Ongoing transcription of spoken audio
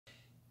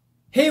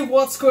Hey,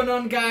 what's going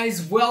on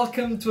guys?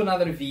 Welcome to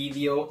another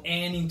video,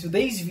 and in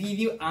today's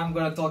video I'm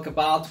gonna talk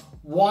about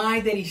why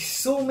there is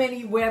so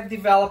many web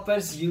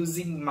developers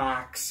using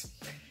Macs.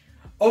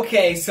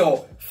 Okay,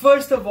 so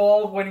first of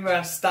all, when we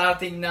are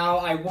starting now,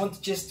 I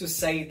want just to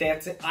say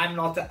that I'm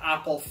not an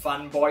Apple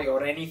fanboy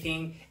or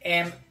anything,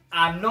 and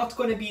I'm not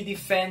gonna be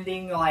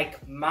defending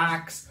like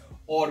Macs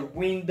or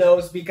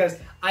Windows because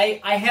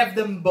I have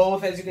them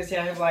both. As you can see,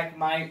 I have like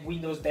my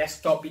Windows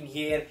desktop in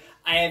here.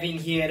 I have in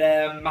here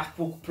a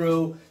MacBook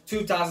Pro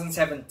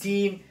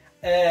 2017.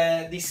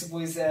 This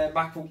was a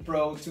MacBook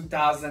Pro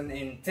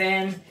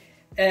 2010.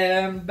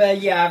 But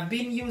yeah, I've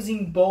been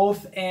using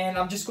both, and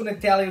I'm just gonna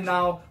tell you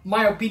now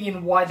my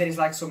opinion why there is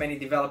like so many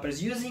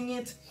developers using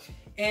it.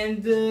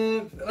 And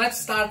let's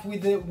start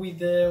with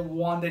the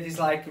one that is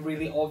like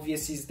really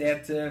obvious, is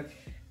that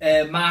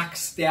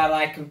Macs, they are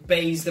like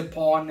based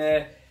upon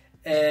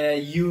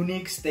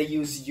Unix. They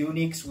use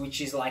Unix,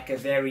 which is like a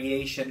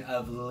variation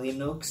of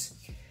Linux.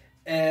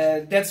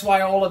 That's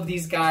why all of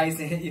these guys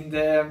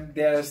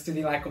they're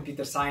studying like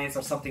computer science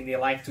or something, they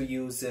like to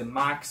use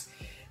Macs.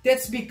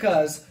 That's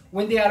because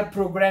when they are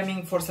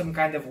programming for some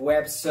kind of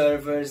web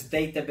servers,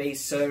 database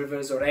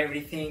servers or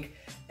everything,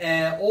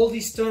 all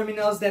these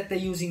terminals that they're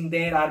using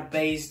there are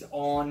based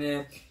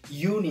on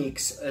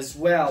Unix as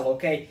well,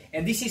 okay?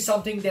 And this is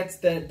something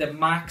that the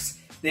Macs,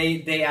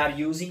 they are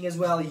using as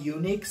well,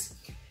 Unix.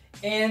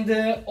 And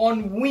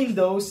on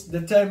Windows,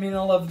 the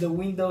terminal of the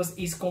Windows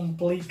is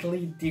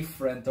completely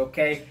different,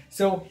 okay?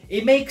 So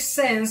it makes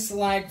sense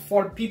like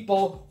for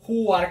people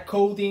who are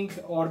coding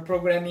or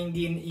programming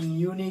in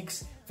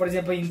Unix, for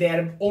example, in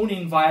their own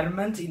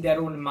environment, in their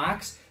own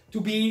Macs,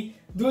 to be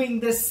doing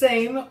the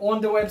same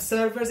on the web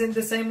servers and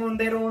the same on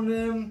their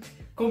own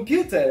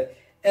computer.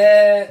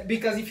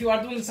 Because if you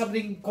are doing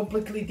something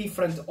completely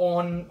different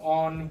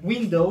on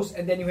Windows,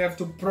 and then you have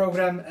to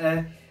program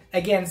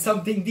again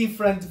something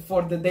different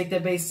for the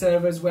database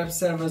servers, web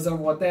servers or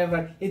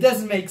whatever, it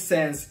doesn't make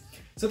sense.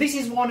 So this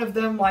is one of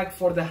them, like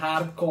for the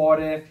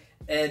hardcore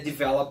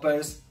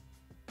developers.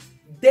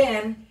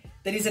 Then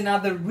there is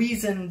another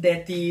reason,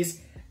 that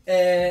is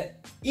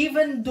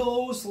even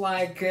those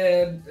like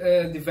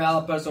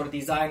developers or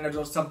designers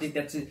or something,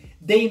 that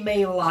they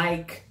may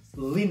like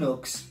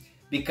Linux,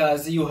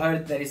 because you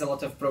heard there is a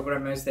lot of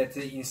programmers that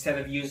instead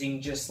of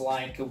using just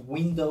like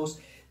Windows,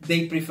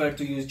 they prefer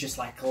to use just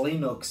like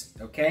Linux,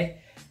 okay?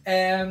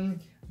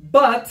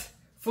 But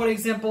for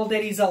example,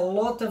 there is a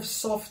lot of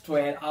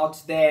software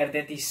out there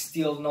that is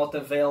still not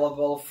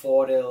available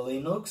for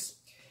Linux.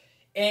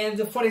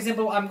 And for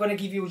example, I'm gonna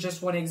give you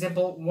just one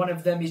example. One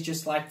of them is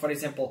just like, for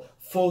example,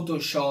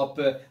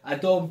 Photoshop,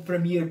 Adobe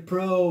Premiere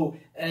Pro.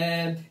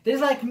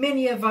 There's like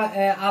many of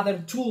other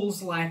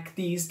tools like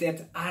these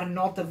that are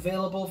not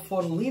available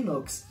for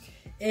Linux.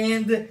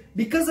 And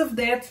because of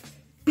that,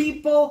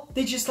 people,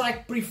 they just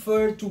like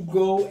prefer to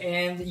go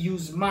and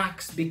use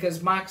Macs,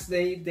 because Macs,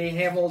 they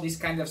have all this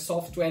kind of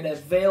software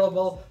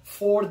available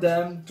for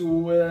them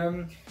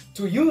to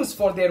use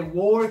for their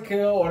work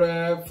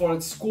or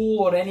for school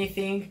or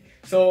anything.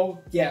 So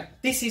yeah,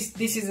 this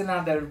is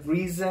another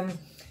reason.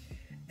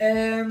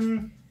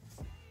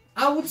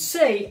 I would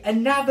say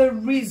another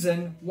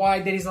reason why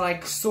there is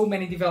like so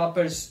many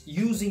developers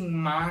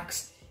using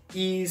Macs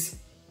is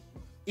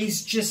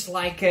just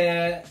like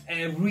a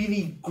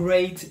really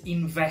great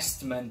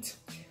investment.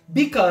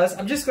 Because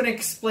I'm just gonna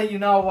explain you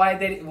now why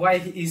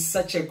it is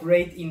such a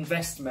great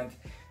investment.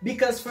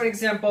 Because for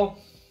example,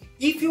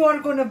 if you are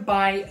gonna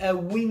buy a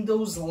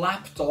Windows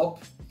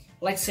laptop,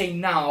 let's say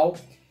now,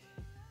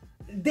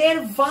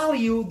 their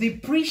value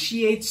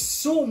depreciates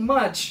so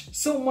much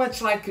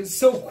like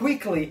so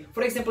quickly.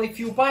 For example, if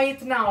you buy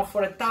it now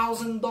for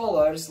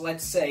 $1,000,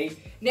 let's say,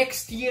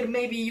 next year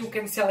maybe you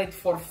can sell it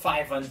for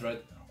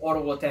 500 or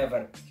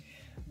whatever.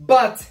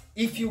 But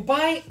if you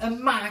buy a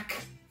Mac,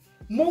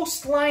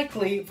 most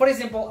likely, for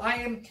example,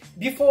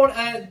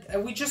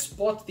 we just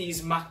bought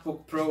this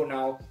MacBook Pro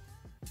now.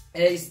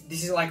 This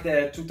is like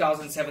the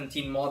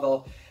 2017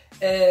 model.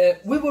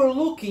 We were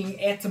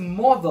looking at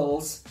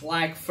models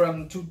like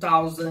from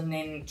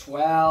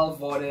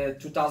 2012 or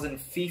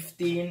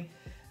 2015,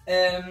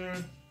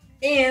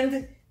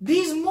 and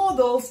these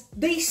models,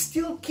 they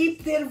still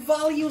keep their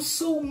value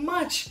so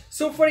much.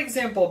 So for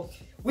example,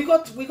 we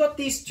got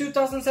this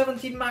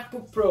 2017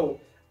 MacBook Pro.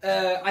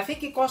 I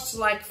think it costs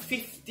like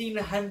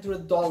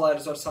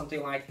 $1,500 or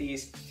something like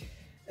this.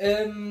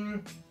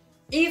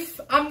 If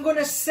I'm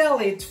gonna sell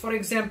it, for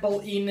example,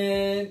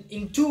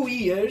 in 2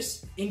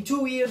 years,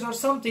 or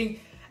something,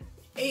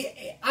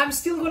 I'm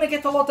still gonna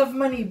get a lot of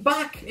money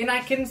back, and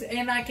I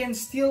can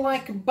still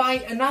like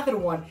buy another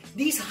one.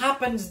 This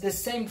happens the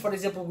same, for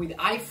example, with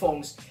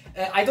iPhones.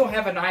 I don't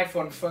have an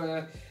iPhone,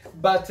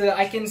 but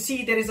I can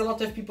see there is a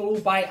lot of people who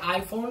buy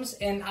iPhones,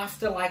 and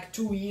after like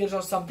 2 years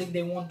or something,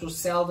 they want to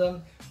sell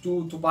them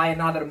to buy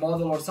another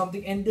model or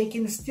something, and they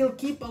can still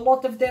keep a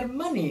lot of their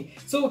money.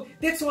 So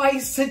that's why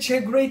it's such a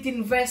great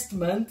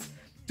investment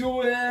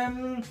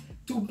to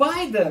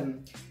buy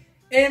them.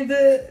 And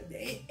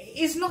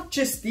it's not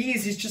just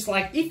this, it's just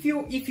like if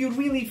you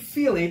really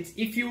feel it,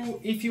 if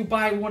you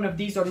buy one of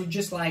these, or you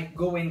just like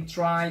go and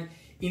try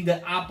in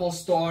the Apple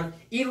store,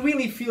 it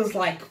really feels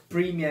like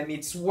premium.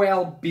 It's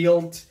well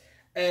built,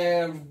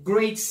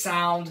 great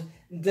sound,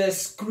 the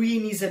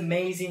screen is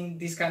amazing,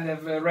 this kind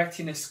of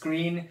retina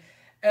screen.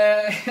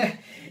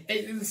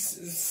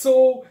 It's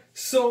so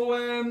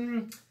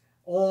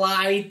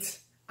light.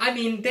 I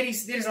mean,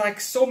 there's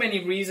like so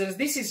many reasons.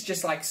 This is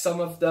just like some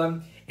of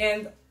them.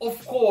 And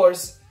of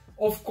course,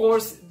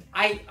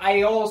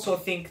 I also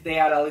think they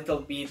are a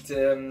little bit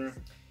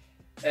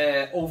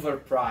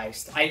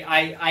overpriced.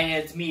 I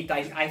admit,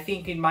 I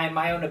think in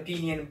my own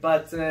opinion,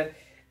 but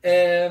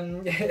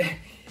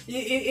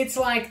it's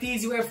like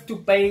this. You have to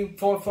pay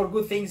for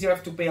good things. You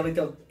have to pay a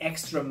little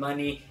extra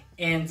money.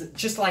 And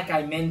just like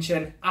I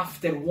mentioned,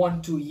 after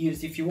 1-2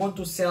 years, if you want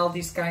to sell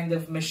this kind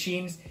of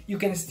machines, you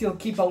can still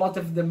keep a lot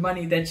of the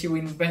money that you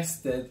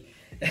invested.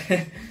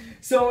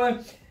 So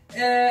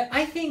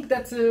I think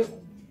that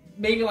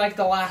maybe like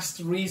the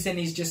last reason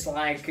is just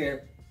like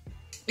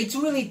it's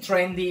really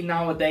trendy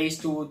nowadays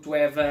to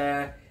have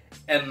a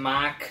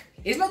Mac.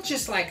 It's not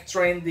just like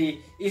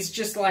trendy, it's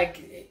just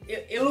like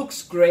it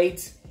looks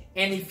great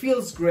and it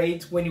feels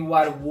great when you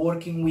are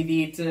working with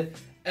it.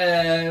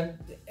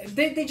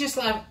 They just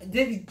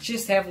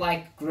have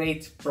like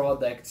great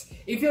products.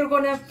 If you're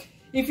gonna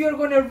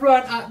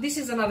run, this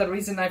is another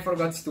reason I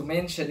forgot to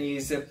mention,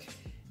 is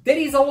there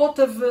is a lot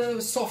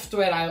of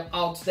software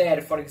out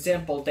there. For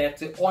example,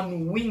 that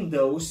on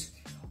Windows,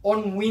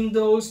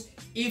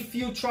 if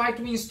you try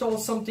to install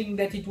something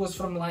that it was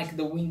from like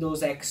the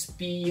Windows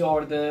XP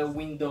or the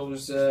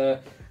Windows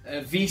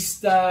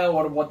Vista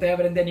or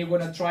whatever, and then you're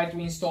gonna try to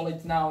install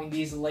it now in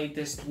this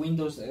latest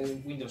Windows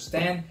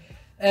 10.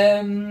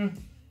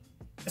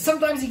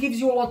 Sometimes it gives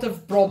you a lot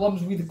of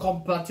problems with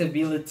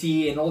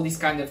compatibility and all these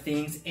kind of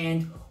things.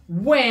 And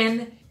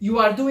when you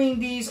are doing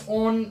this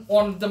on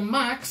the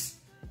Macs,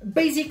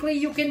 basically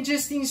you can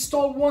just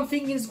install one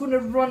thing and it's gonna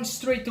run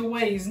straight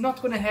away. It's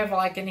not gonna have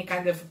like any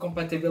kind of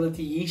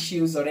compatibility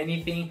issues or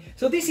anything.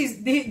 So this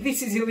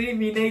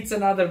eliminates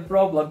another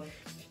problem.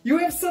 You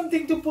have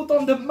something to put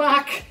on the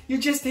Mac, you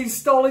just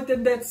install it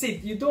and that's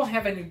it. You don't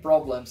have any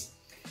problems.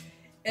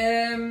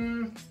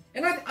 And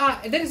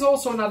there is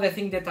also another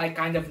thing that I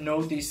kind of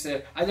notice.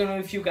 I don't know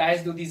if you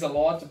guys do this a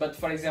lot, but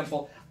for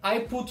example, I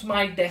put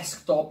my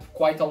desktop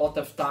quite a lot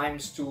of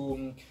times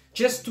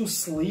just to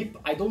sleep.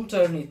 I don't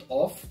turn it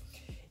off.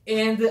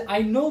 And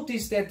I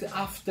noticed that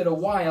after a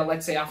while,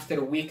 let's say after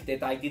a week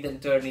that I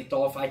didn't turn it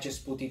off, I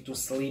just put it to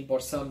sleep or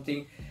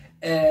something,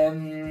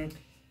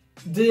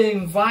 the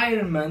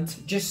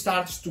environment just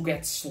starts to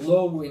get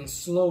slow and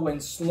slow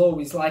and slow.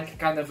 It's like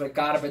kind of a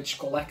garbage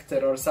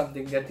collector or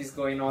something that is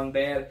going on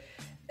there.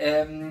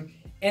 And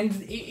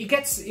it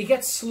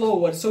gets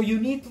slower, so you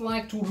need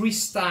like to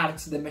restart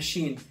the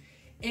machine.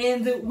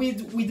 And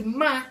with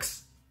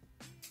Macs,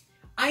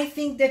 I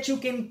think that you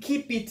can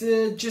keep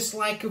it just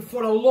like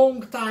for a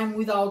long time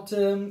without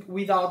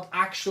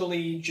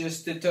actually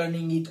just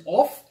turning it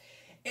off,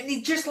 and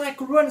it just like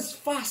runs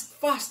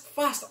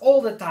fast all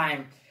the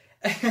time.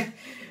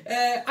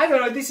 I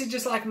don't know, this is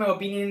just like my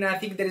opinion. I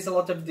think there is a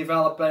lot of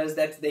developers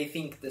that they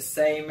think the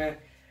same.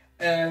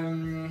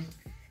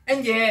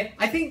 And yeah,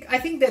 I think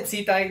that's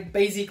it.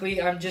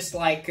 I'm just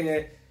like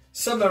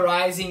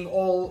summarizing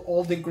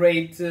all the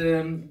great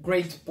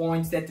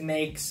points that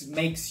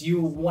makes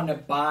you wanna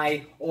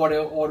buy,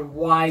 or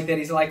why there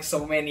is like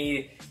so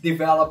many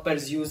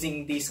developers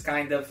using this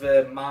kind of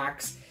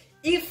Macs.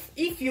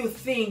 If you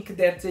think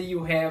that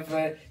you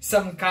have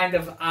some kind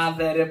of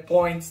other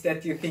points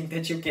that you think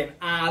that you can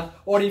add,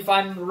 or if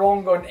I'm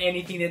wrong on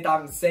anything that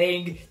I'm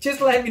saying,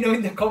 just let me know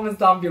in the comments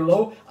down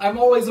below. I'm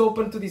always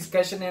open to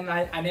discussion, and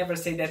I never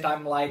say that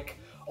I'm like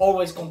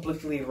always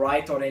completely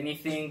right or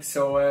anything.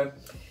 So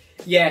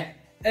yeah,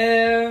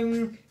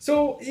 yeah,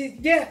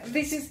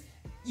 this is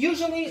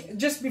usually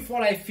just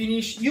before I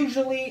finish.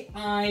 Usually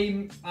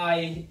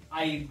I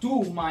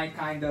do my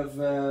kind of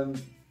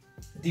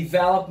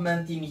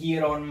development in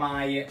here on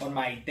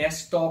my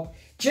desktop,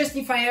 just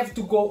if I have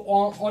to go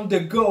on the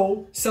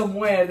go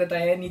somewhere, that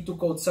I need to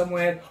code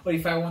somewhere, or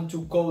if I want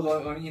to code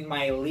in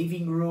my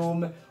living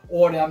room,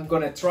 or I'm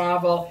gonna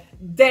travel,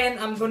 then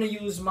I'm gonna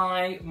use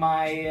my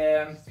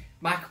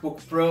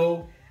MacBook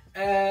Pro,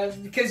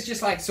 because it's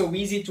just like so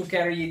easy to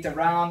carry it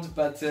around.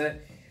 But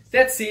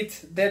that's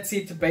it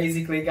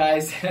basically,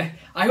 guys.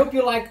 I hope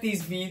you like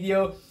this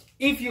video.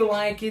 If you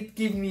like it,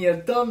 give me a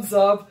thumbs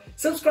up,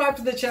 subscribe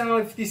to the channel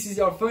if this is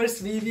your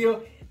first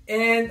video,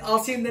 and I'll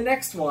see you in the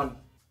next one.